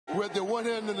With the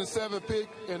 107th pick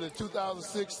in the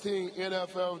 2016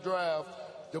 NFL Draft,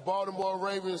 the Baltimore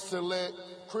Ravens select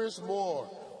Chris Moore,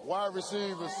 wide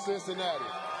receiver, Cincinnati.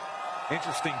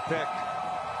 Interesting pick.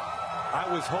 I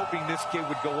was hoping this kid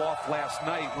would go off last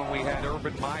night when we had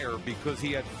Urban Meyer because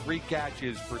he had 3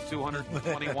 catches for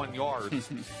 221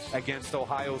 yards against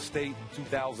Ohio State in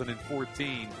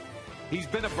 2014. He's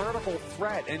been a vertical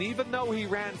threat, and even though he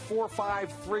ran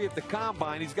 4.53 at the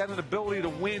Combine, he's got an ability to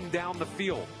win down the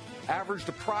field. Averaged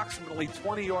approximately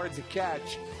 20 yards a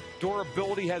catch.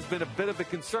 Durability has been a bit of a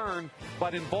concern,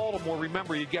 but in Baltimore,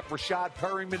 remember, you get Rashad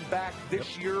Perryman back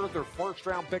this year, their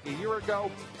first-round pick a year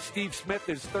ago. Steve Smith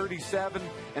is 37,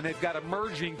 and they've got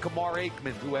emerging Kamar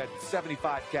Aikman, who had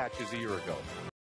 75 catches a year ago.